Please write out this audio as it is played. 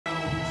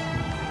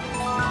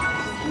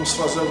Vamos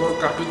fazer agora o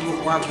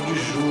capítulo 4 de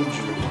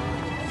Jude.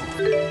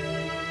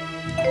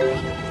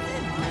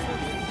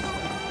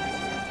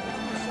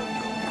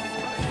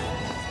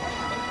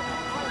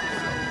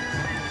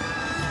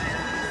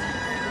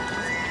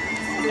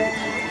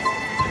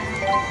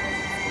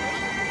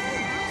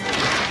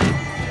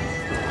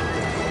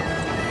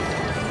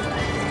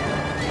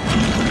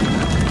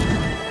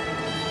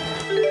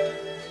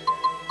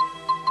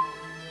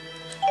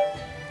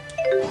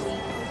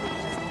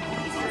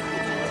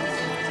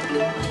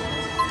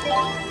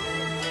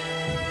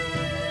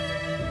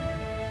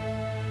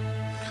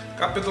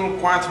 Capítulo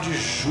 4 de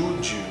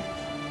Jude.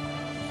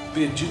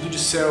 Pedido de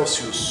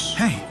Celsius.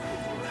 Hey,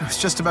 I was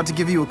just about to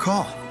give you a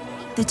call.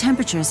 The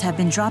temperatures have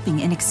been dropping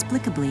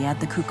inexplicably at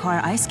the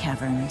Kukar ice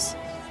caverns,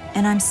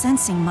 and I'm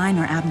sensing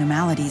minor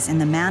abnormalities in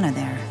the mana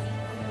there.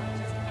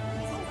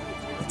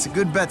 It's a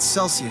good bet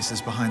Celsius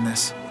is behind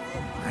this.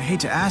 I hate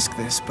to ask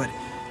this, but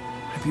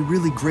I'd be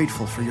really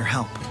grateful for your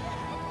help.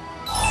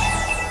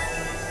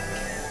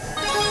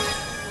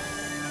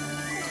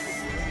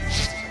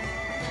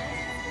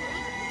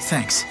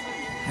 Thanks.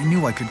 I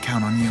knew I could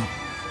count on you.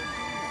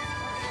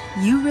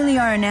 You really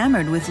are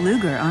enamored with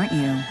Luger, aren't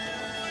you?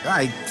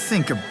 I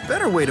think a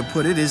better way to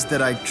put it is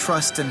that I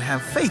trust and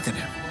have faith in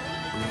him.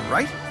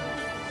 Right?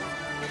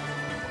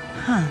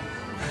 Huh.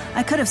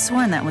 I could have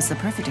sworn that was the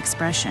perfect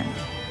expression.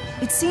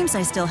 It seems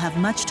I still have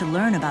much to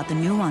learn about the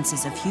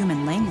nuances of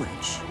human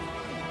language.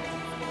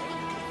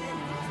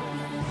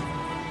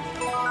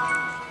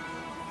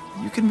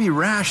 You can be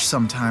rash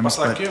sometimes,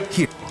 but here.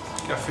 Que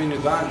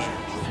afinidade.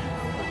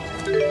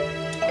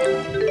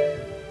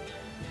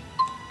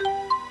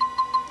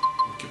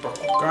 Aqui pra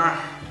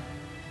colocar.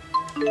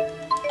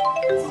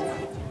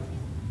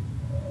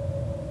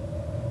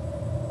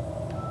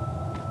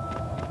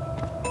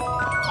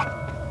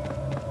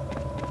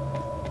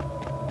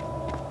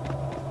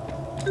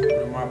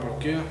 Abre o mapa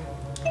aqui.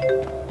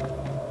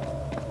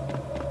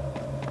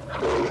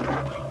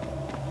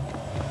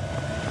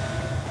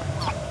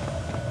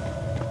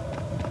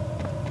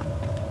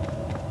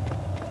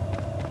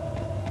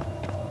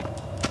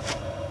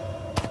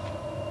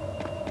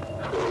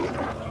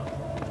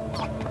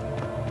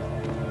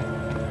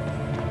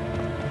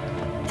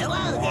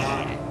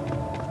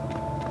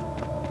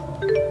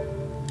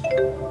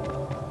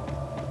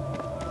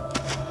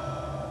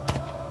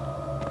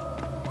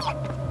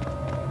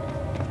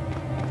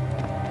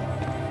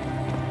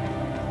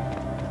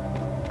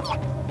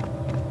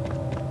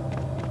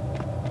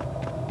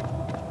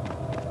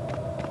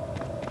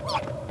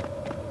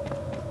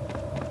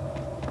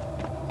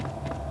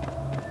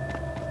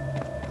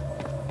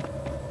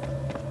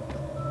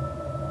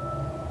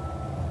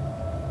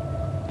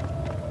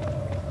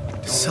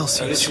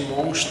 Celsius. Esse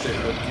monster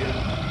aqui.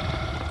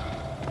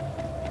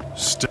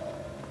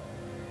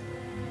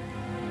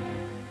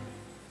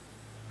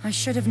 I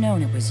should have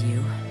known it was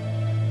you.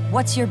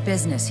 What's your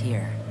business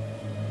here?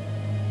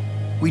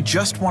 We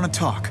just want to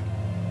talk.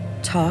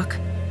 Talk?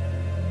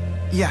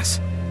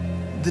 Yes.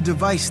 The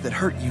device that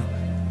hurt you,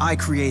 I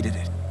created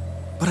it.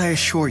 But I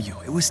assure you,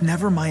 it was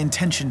never my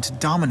intention to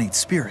dominate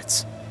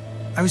spirits.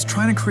 I was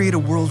trying to create a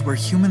world where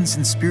humans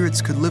and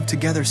spirits could live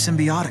together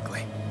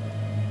symbiotically.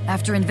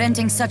 After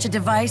inventing such a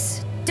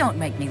device, don't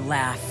make me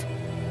laugh.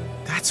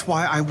 That's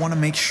why I want to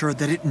make sure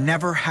that it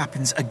never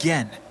happens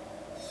again.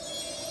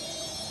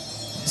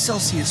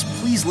 Celsius,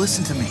 please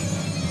listen to me.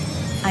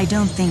 I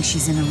don't think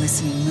she's in a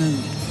listening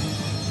mood.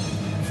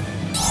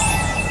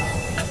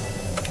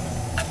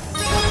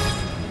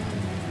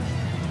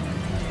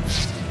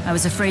 I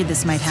was afraid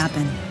this might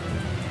happen.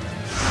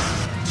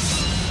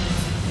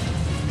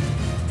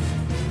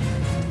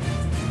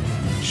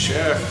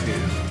 Chefe.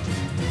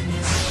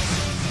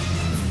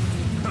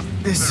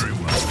 This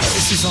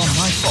is all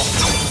my fault.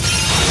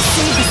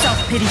 Save the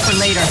self-pity for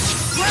later.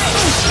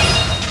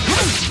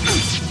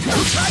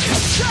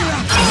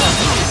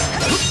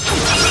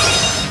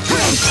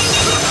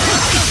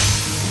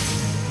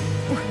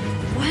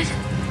 What?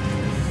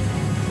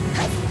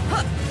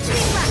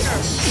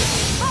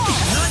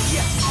 Not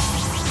yet.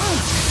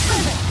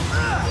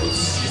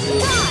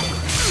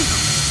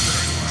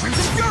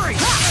 Crimson Fury!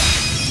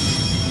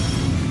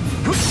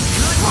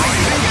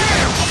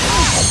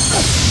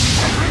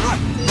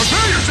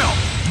 Prepare yourself!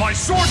 My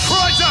sword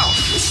cries out!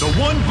 The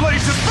one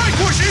blade to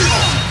vanquish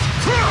evil!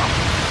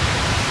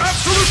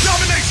 Absolute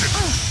domination!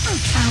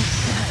 How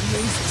can I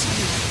lose to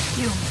you,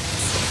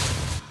 humans?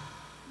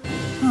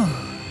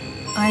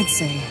 I'd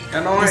say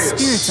Elias. the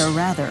spirits are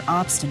rather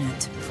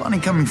obstinate. Funny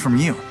coming from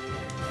you.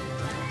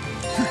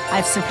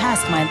 I've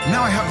surpassed my...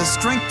 Now I have the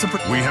strength to...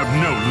 We have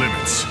no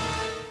limits.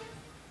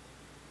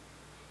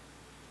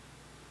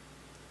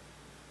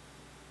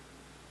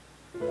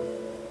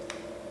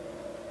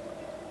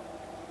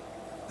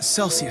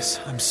 Celsius,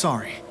 I'm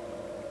sorry.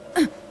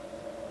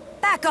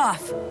 Back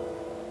off!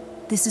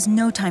 This is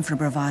no time for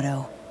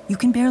bravado. You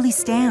can barely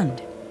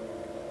stand.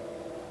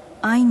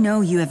 I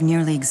know you have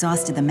nearly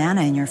exhausted the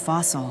mana in your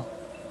fossil.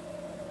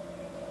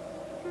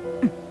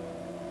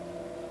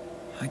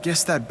 I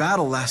guess that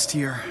battle last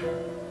year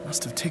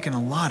must have taken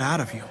a lot out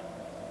of you.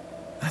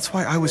 That's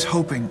why I was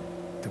hoping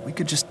that we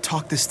could just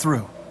talk this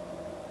through.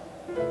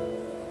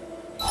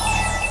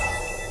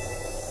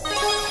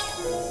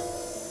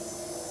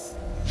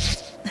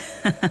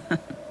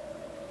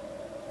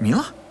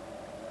 Mila?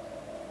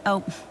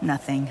 Oh,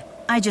 nothing.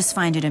 I just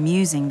find it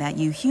amusing that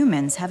you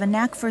humans have a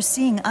knack for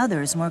seeing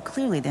others more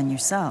clearly than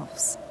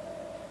yourselves.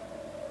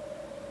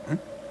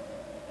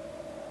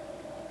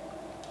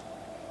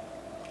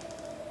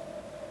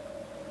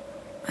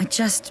 I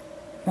just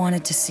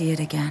wanted to see it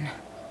again.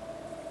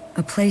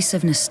 A place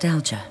of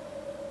nostalgia.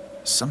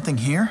 Something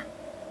here?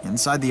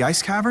 Inside the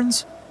ice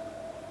caverns?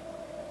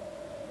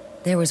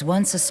 There was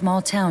once a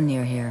small town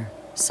near here,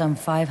 some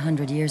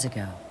 500 years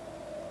ago.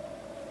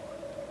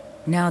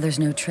 Now there's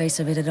no trace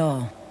of it at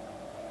all.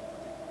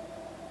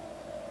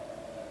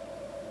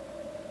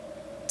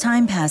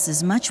 Time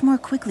passes much more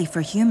quickly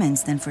for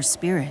humans than for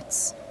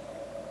spirits.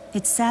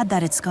 It's sad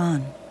that it's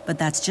gone, but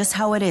that's just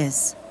how it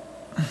is.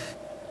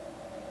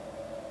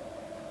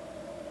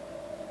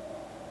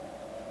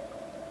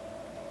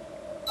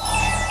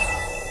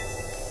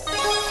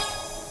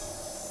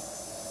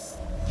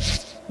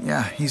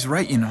 Yeah, he's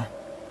right, you know.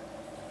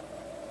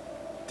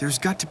 There's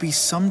got to be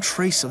some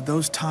trace of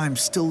those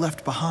times still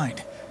left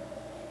behind.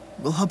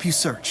 We'll help you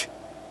search.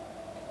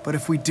 But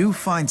if we do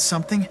find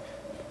something,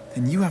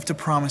 then you have to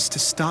promise to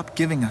stop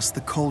giving us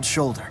the cold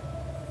shoulder.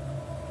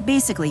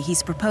 Basically,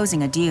 he's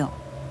proposing a deal.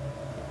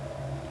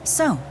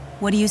 So,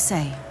 what do you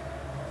say?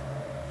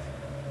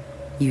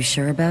 You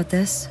sure about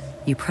this?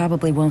 You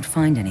probably won't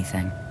find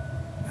anything.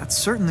 That's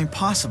certainly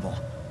possible.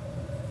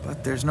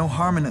 But there's no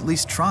harm in at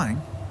least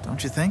trying,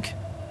 don't you think?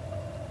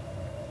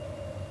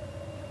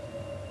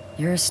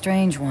 You're a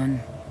strange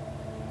one.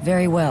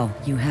 Very well,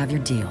 you have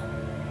your deal.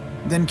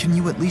 Then can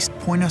you at least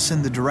point us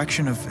in the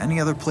direction of any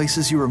other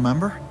places you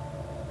remember?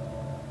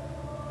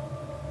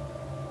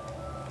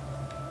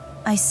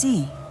 I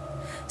see.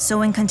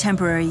 So in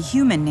contemporary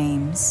human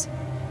names,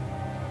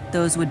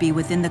 those would be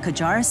within the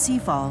Kajara Sea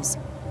Falls,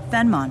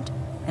 Fenmont,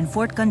 and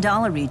Fort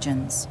Gundala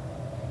regions.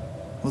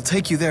 We'll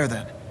take you there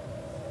then.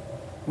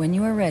 When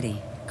you are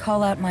ready,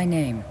 call out my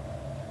name.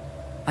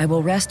 I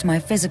will rest my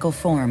physical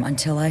form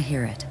until I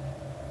hear it.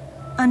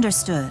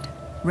 Understood.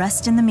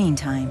 Rest in the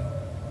meantime.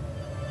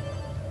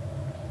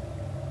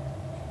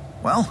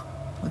 Well,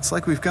 looks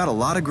like we've got a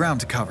lot of ground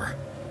to cover.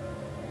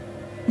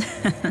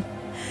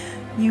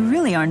 You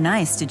really are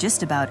nice to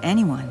just about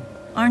anyone,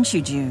 aren't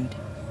you, Jude?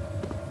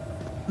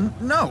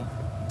 No,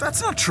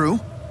 that's not true.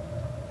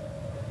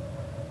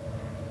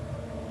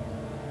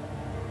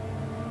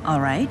 All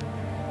right.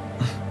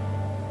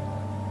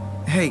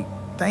 Hey,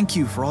 thank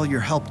you for all your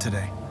help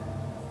today.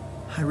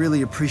 I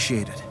really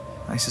appreciate it.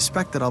 I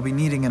suspect that I'll be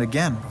needing it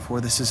again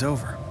before this is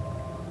over.